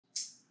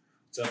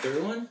What's up,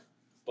 everyone?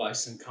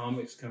 Bison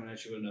Comics coming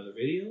at you with another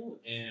video,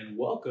 and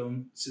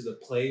welcome to the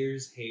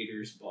Players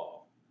Haters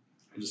Ball.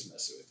 I'm just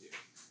messing with you.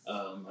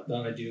 I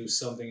thought I'd do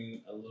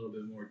something a little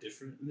bit more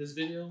different in this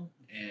video,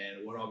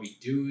 and what I'll be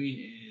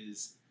doing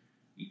is,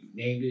 you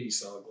named it, you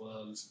saw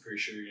gloves, I'm pretty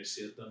sure you're going to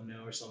see a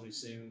thumbnail or something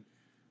soon.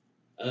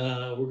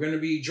 We're going to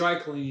be dry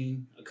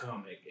cleaning a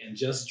comic, and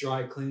just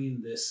dry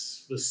cleaning this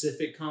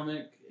specific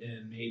comic,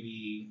 and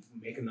maybe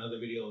make another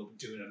video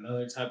doing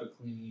another type of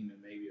cleaning,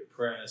 and maybe a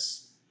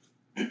press.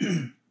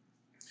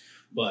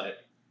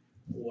 But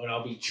what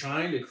I'll be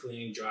trying to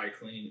dry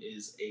clean,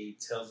 is a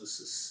Tales of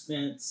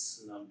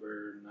Suspense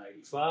number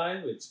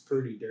 95. It's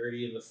pretty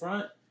dirty in the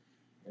front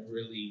and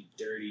really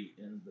dirty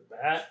in the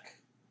back.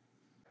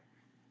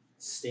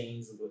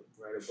 Stains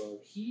right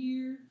above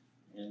here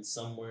and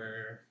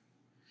somewhere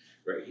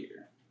right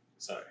here.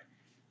 Sorry.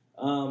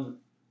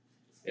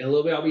 In a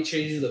little bit, I'll be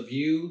changing the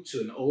view to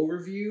an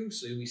overview,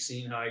 so you'll be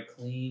seeing how I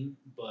clean.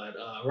 But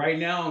right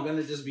now, I'm going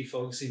to just be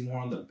focusing more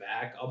on the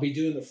back. I'll be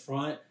doing the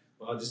front,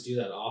 but I'll just do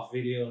that off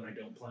video, and I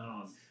don't plan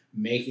on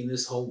making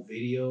this whole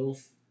video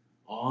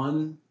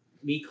on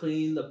me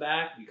cleaning the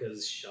back,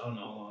 because I don't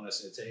know how long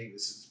that's going to take.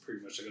 This is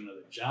pretty much like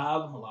another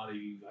job. A lot of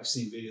you, I've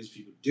seen videos of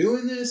people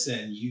doing this,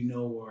 and you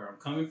know where I'm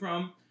coming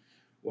from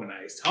when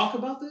I talk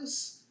about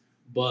this.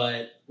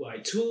 But my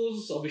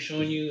tools I'll be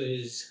showing you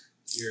is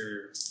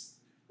your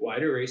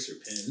white eraser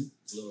pen,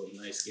 a little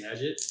nice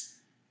gadget.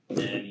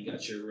 Then you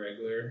got your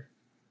regular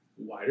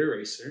white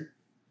eraser.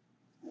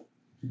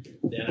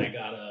 Then I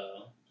got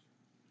I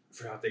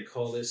forgot what they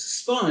call this,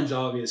 sponge,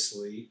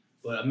 obviously,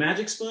 but a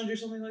magic sponge or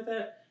something like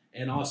that.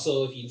 And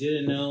also, if you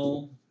didn't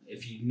know,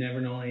 if you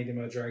never know anything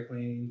about dry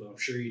cleaning, but I'm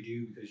sure you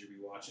do because you'll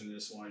be watching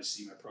this, wanting to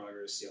see my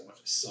progress, see how much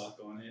I suck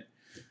on it.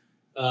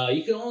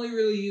 You can only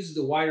really use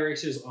the white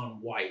erasers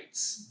on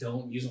whites.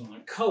 Don't use them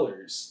on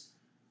colors.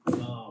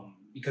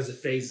 Because it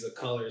fades the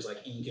colors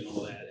like ink and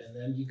all that. And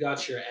then you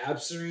got your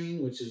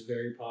Absarine, which is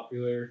very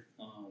popular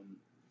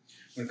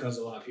when it comes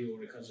to a lot of people,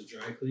 when it comes to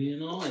dry cleaning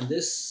and all. And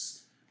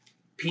this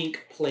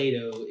pink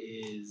Play-Doh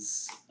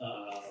is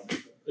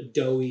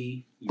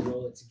doughy. You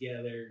roll it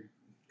together,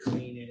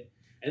 clean it.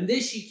 And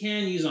this you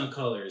can use on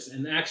colors.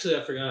 And actually,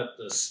 I forgot,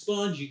 the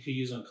sponge you could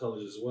use on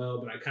colors as well,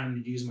 but I kind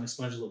of use my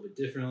sponge a little bit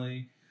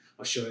differently.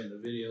 I'll show you in the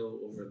video,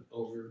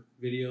 over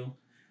video.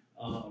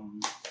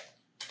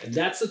 And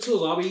that's the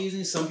tool I'll be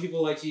using. Some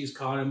people like to use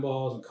cotton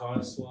balls and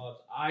cotton swabs.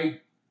 I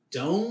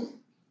don't.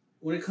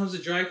 When it comes to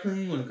dry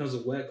cleaning, when it comes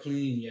to wet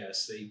cleaning,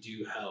 yes, they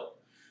do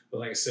help. But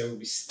like I said, we'll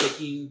be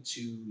sticking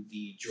to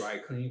the dry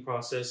cleaning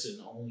process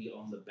and only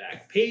on the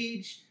back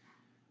page.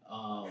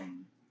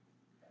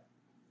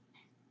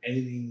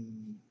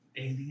 Anything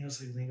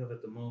else I can think of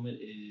at the moment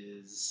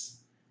is,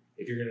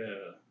 if you're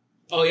gonna,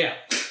 oh yeah,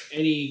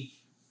 any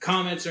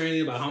comments or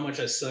anything about how much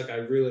I suck, I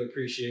really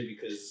appreciate it,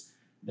 because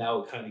that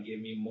would kind of give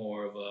me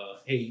more of a,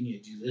 hey, you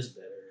need to do this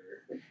better.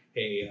 Or,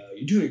 hey,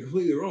 you're doing it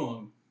completely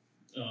wrong.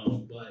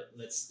 But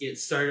let's get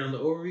started on the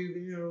overview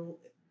video.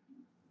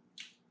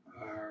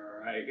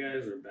 Alright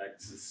guys, we're back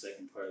to the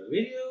second part of the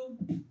video.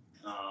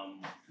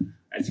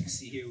 As you can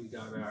see here, we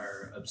got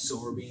our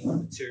absorbing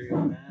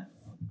material mat.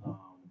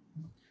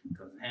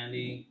 Comes in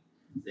handy.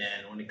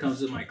 Then when it comes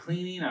to my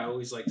cleaning, I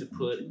always like to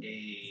put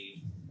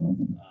a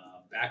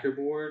backer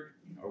board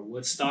or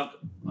wood stock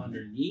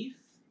underneath.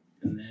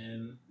 And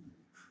then,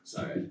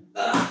 sorry,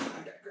 I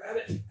gotta grab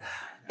it.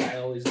 I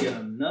always get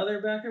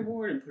another backer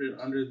board and put it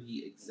under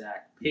the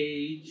exact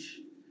page.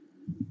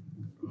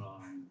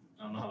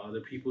 I don't know how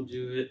other people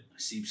do it. I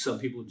see some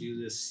people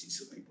do this, see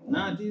some people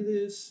not do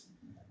this.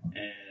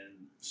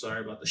 And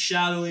sorry about the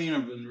shadowing.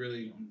 I'm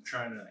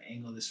trying to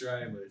angle this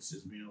right, but it's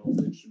just being a little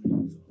bitch to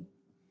me, so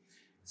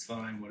it's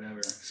fine,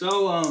 whatever.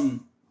 So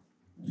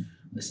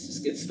let's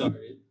just get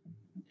started.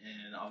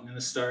 And I'm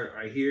gonna start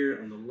right here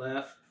on the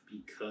left,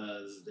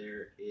 because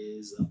there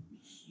is a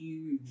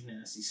huge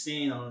nasty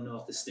stain. I don't know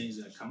if the stain's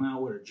gonna come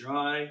out with or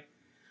dry,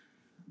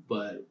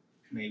 but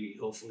maybe,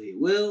 hopefully it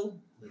will.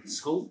 Let's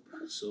hope.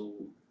 So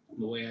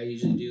the way I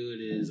usually do it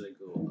is I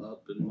go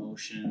up in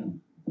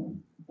motion.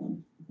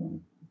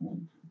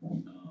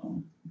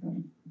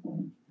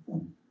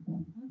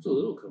 There's a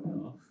little coming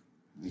off.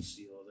 Let me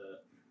see all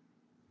that.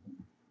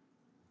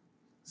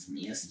 It's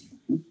nasty.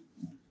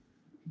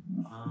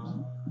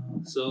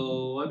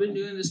 So I've been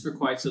doing this for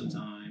quite some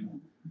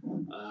time.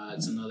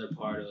 It's another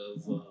part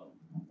of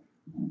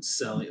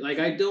selling. Like,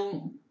 I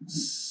don't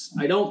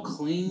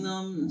clean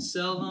them and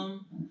sell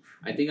them.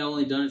 I think I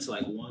only done it to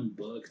like one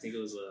book. I think it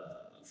was a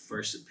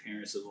first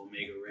appearance of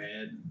Omega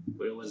Red,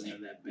 but it wasn't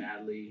even that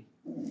badly.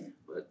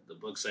 But the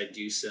books I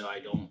do sell, I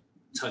don't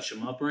touch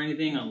them up or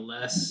anything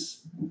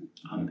unless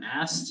I'm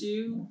asked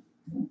to.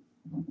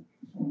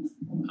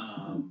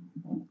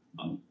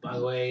 By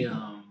the way,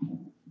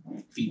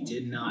 if you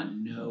did not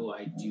know,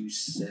 I do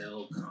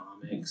sell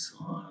comics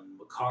on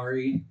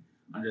Mercari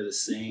under the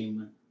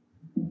same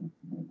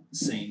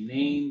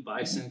name,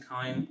 Bison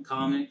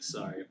Comics.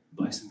 Sorry,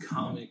 Bison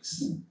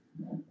Comics.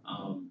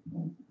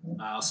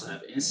 I also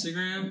have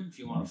Instagram. If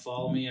you want to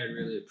follow me, I'd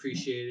really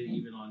appreciate it.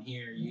 Even on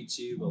here,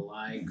 YouTube, a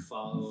like,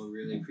 follow,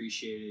 really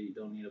appreciate it. You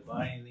don't need to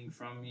buy anything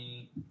from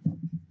me.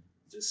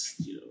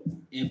 Just,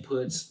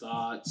 inputs,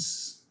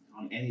 thoughts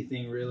on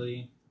anything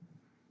really.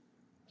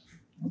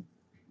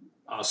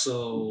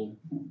 Also,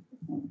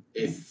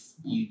 if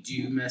you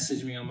do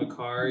message me on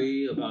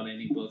Macari about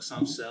any books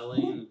I'm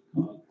selling,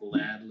 I'll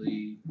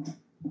gladly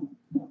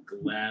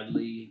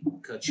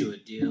cut you a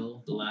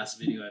deal. The last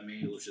video I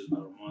made, which was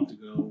about a month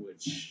ago,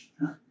 which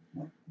I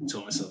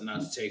told myself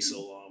not to take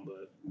so long,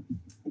 but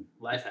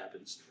life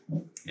happens.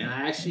 And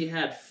I actually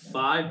had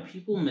 5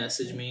 people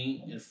message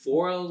me, and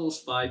 4 out of those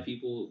 5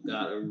 people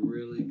got a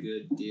really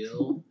good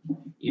deal.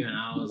 Even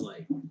I was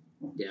like,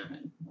 damn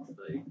it.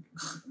 Like,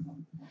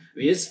 I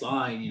mean, it's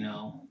fine,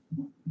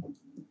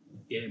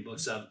 getting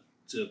books out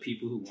to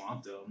people who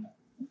want them.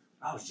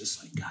 I was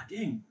just like, God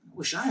dang, I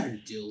wish I had a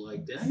deal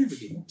like that. I never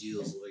get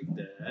deals like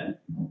that.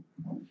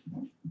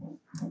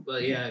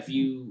 But yeah, if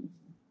you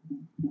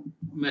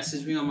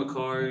message me on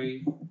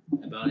Macari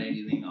about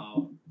anything,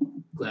 I'll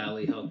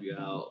gladly help you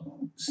out.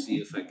 See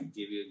if I can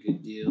give you a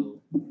good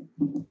deal.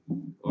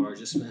 Or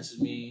just message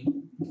me.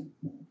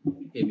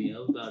 Hit me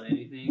up about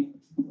anything.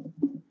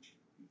 You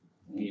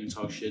can even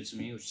talk shit to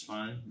me, which is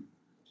fine.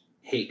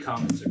 Hate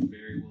comments are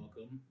very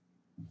welcome.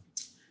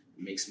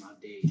 It makes my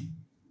day.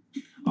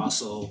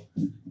 Also,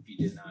 if you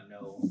did not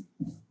know,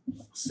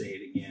 I'll say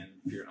it again.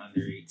 If you're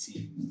under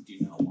 18, do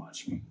not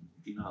watch me.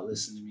 Do not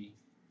listen to me.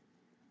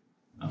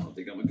 I don't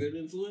think I'm a good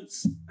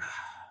influence.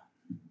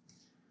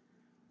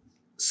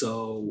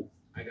 So,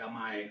 I got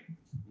my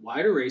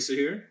wide eraser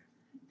here.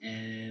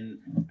 And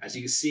as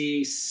you can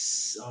see,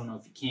 I don't know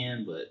if you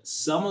can, but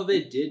some of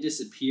it did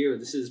disappear.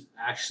 This is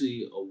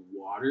actually a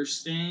water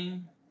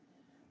stain,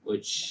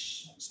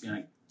 which is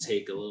going to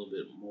take a little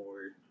bit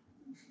more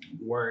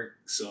work,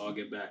 so I'll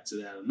get back to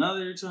that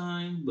another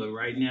time. But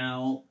right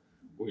now,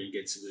 we're going to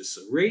get to this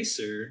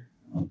eraser,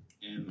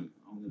 and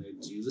I'm going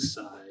to do the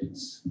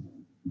sides.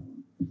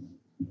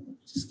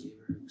 Just give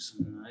her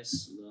some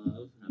nice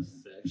love and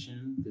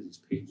affection, because these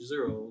pages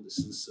are old. This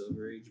is a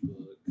Silver Age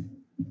book.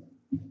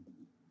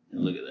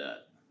 And look at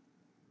that.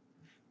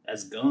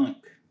 That's gunk.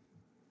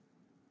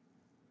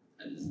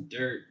 That is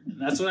dirt.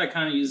 And that's what I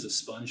kind of use the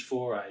sponge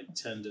for. I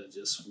tend to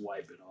just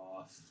wipe it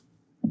off.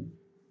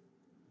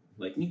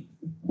 Like me.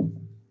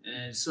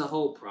 And it's a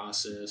whole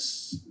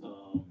process.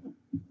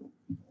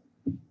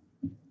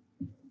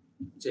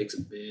 It takes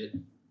a bit.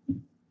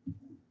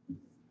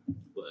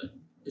 But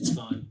it's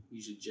fun.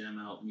 You should jam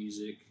out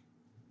music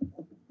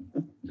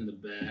in the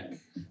back.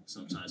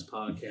 Sometimes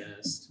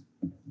podcast.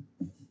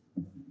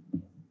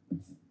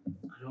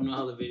 I don't know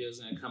how the video is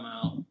going to come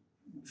out.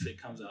 If it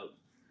comes out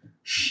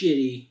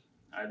shitty,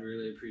 I'd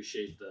really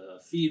appreciate the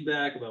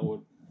feedback about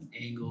what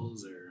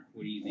angles or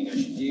what do you think I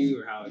should do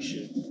or how I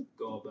should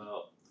go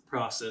about the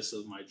process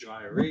of my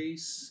dry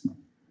erase.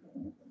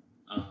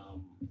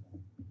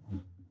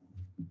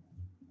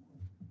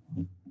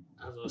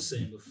 As I was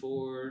saying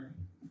before,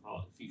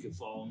 if you could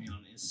follow me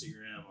on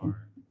Instagram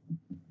or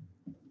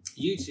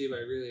YouTube,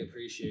 I really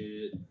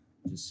appreciate it.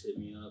 Just hit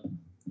me up.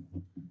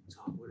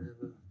 Talk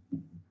whatever.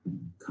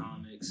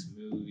 Comics,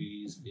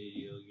 movies,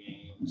 video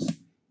games,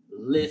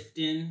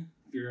 lifting,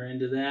 if you're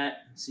into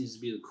that. It seems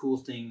to be the cool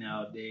thing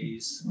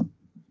nowadays.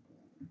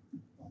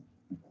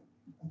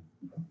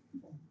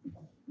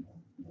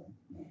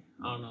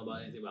 I don't know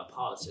about anything about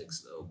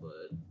politics though,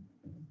 but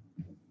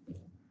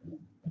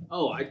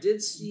I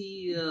did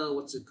see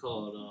what's it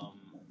called?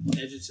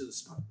 Edge to the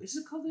Spider. Is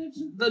it called Edge?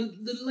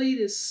 The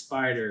latest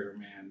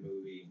Spider-Man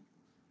movie.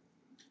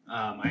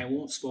 I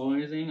won't spoil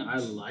anything. I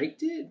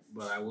liked it,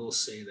 but I will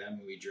say that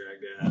movie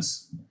dragged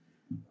ass.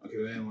 Okay,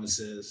 everyone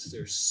says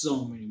there's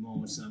so many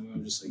moments in that movie.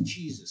 I'm just like,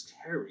 Jesus,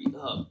 hurry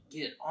up,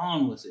 get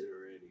on with it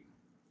already.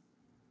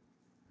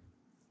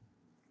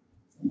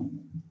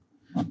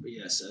 But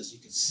yes, as you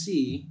can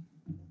see,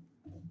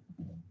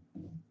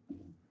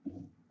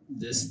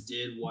 this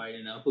did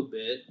widen up a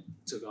bit.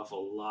 Took off a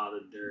lot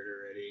of dirt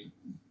already.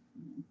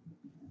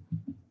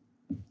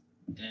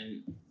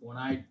 And when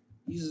I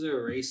use the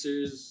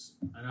erasers,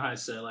 I know how I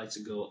said I like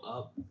to go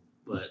up,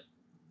 but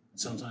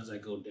sometimes I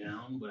go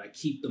down. But I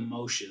keep the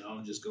motion. I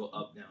don't just go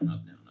up, down,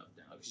 up, down, up,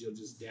 down, because you'll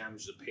just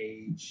damage the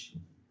page.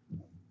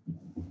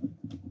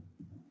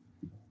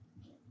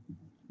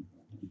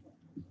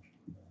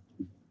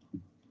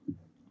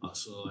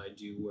 Also, I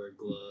do wear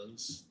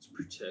gloves to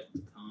protect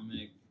the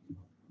comic.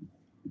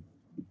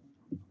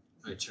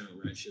 I turn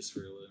wrenches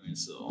for a living,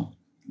 so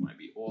it might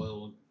be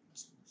oil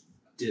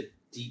dip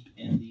deep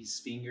in these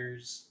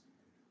fingers.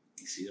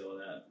 You see all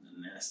that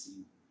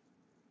nasty.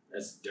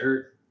 That's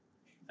dirt.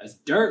 That's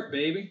dirt,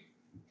 baby.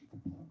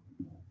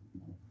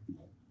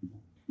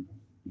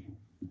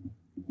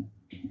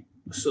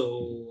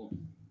 So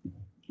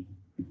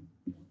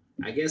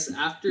I guess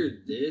after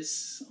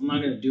this, I'm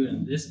not gonna do it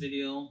in this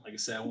video. Like I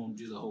said, I won't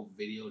do the whole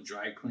video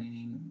dry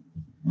cleaning,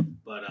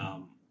 but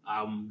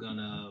I'm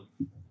gonna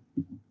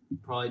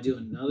probably do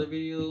another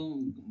video.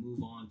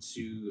 Move on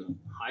to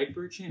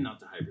hyper chamber, not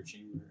the hyper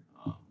chamber.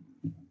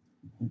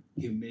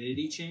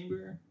 humidity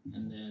chamber,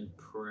 and then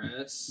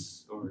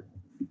press, or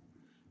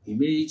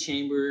humidity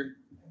chamber,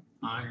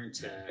 iron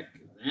tech,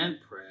 then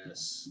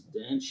press,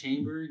 then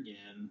chamber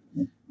again,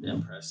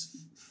 then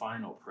press,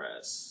 final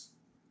press.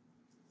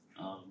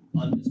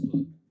 On this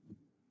book,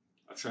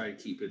 I'll try to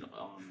keep it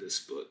on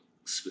this book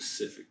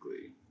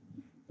specifically,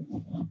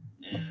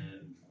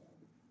 and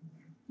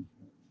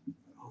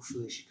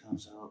hopefully she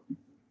comes out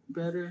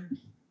better.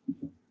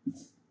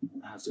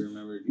 I have to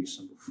remember to do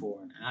some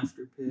before and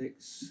after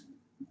pics.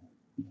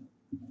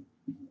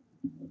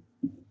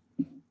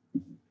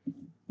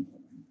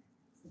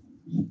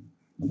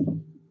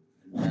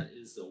 And that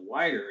is the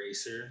white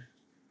eraser.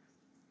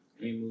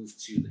 Let me move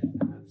to the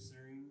abs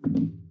ring.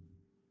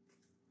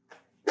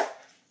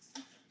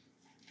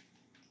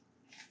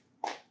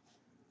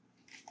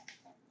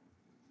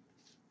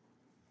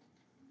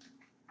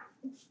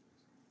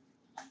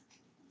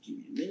 Give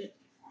me a minute.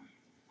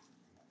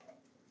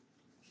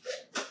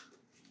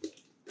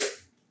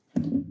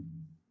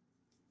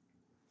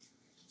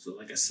 So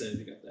like I said,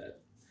 we got that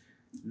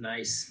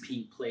nice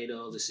pink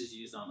Play-Doh. This is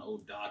used on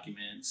old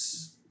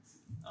documents,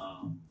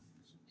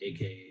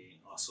 aka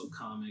also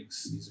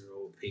comics. These are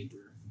old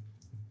paper.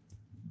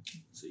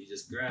 So you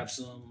just grab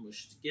some,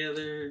 mush it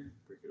together,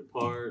 break it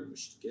apart,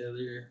 mush it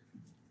together.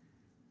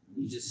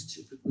 You just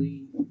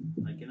typically,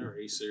 like an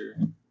eraser,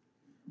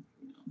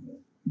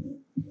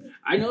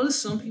 I notice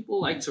some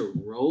people like to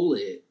roll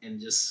it and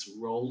just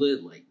roll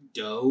it like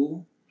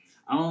dough.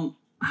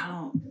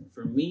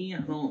 For me,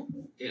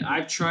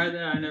 I've tried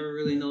that. I never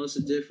really noticed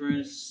a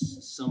difference.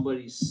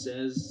 Somebody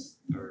says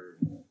or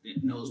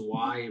knows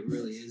why it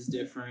really is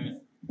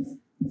different.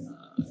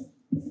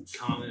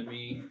 Comment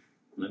me,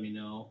 let me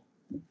know.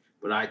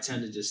 But I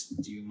tend to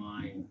just do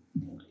mine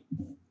like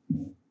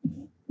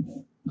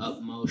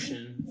up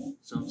motion.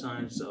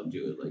 Sometimes I'll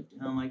do it like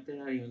down like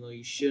that, even though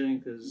you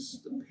shouldn't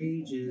because the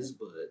pages,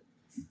 but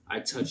I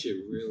touch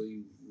it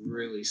really,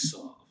 really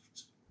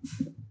soft.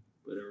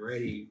 But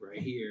already,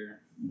 right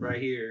here,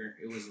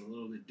 it was a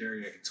little bit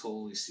dirty. I could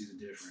totally see the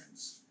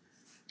difference.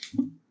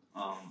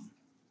 A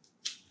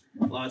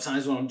lot of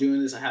times when I'm doing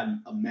this, I have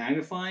a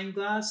magnifying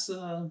glass,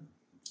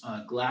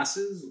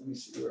 glasses. Let me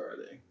see, where are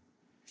they?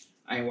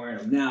 I ain't wearing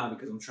them now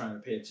because I'm trying to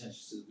pay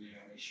attention to the video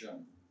and make sure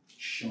I'm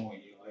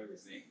showing you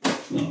everything.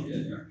 Oh,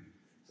 yeah, they are.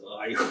 So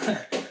I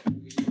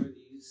wear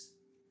these,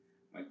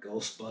 my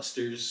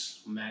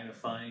Ghostbusters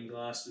magnifying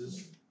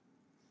glasses.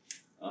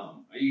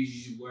 I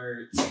usually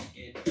wear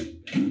it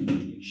to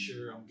make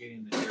sure I'm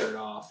getting the dirt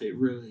off. It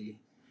really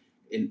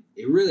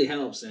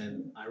helps,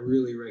 and I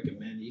really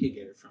recommend it. You can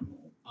get it from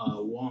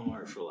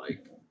Walmart for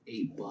like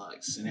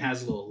 $8, and it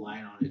has a little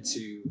light on it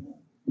too.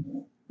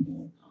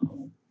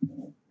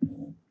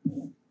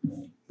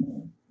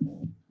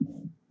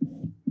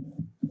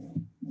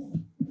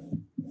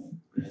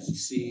 But as you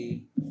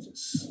see,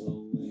 just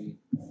slowly,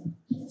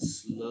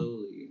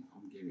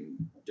 I'm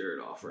getting dirt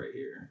off right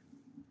here.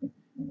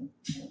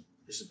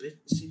 There's a bit,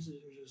 it seems like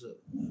there's a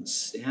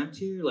stamped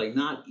here, like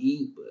not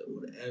ink, but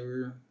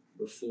whatever,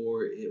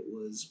 before it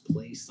was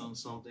placed on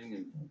something,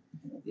 and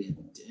the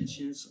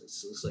indentation, so it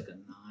looks like a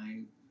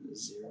 9, a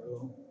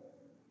 0.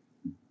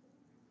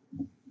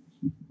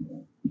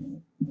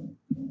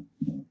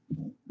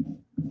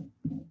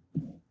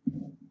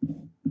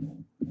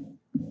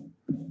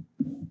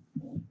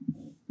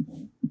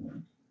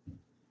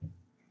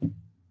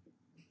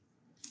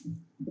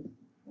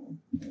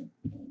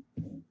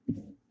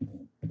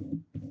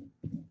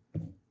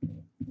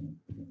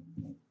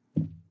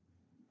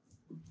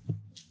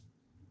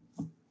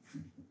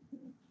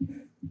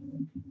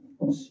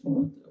 See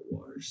what that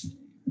water stain.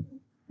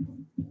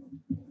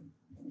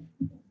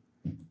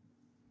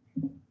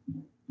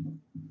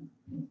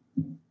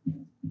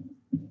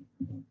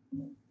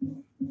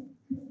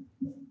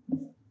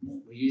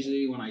 Well,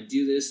 usually when I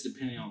do this,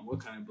 depending on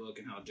what kind of book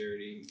and how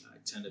dirty, I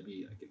tend to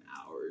be like an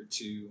hour or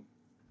two.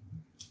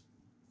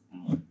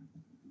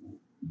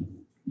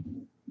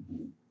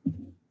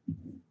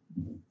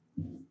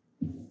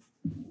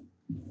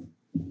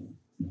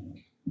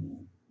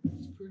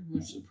 It's pretty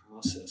much the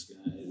process,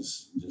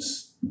 guys.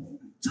 Just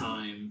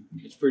time.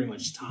 It's pretty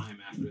much time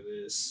after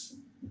this.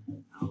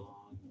 How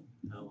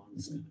long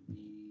it's gonna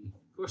be.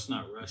 Of course,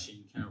 not rushing.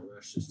 You can't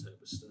rush this type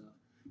of stuff.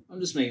 I'm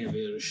just making a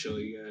video to show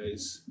you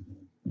guys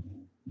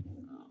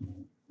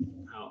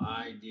how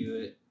I do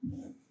it.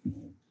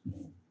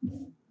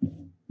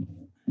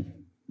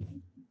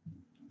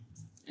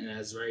 And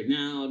as right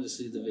now, I'll just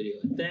leave the video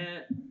at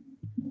that.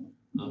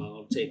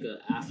 I'll take an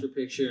after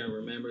picture, and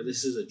remember,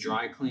 this is a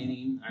dry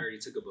cleaning. I already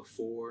took a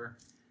before.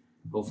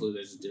 Hopefully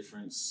there's a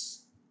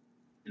difference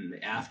in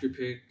the after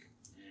pic,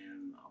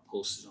 and I'll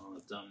post it on the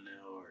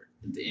thumbnail or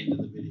at the end of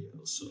the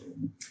video. So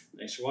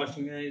thanks for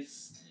watching,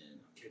 guys, and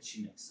I'll catch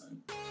you next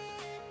time.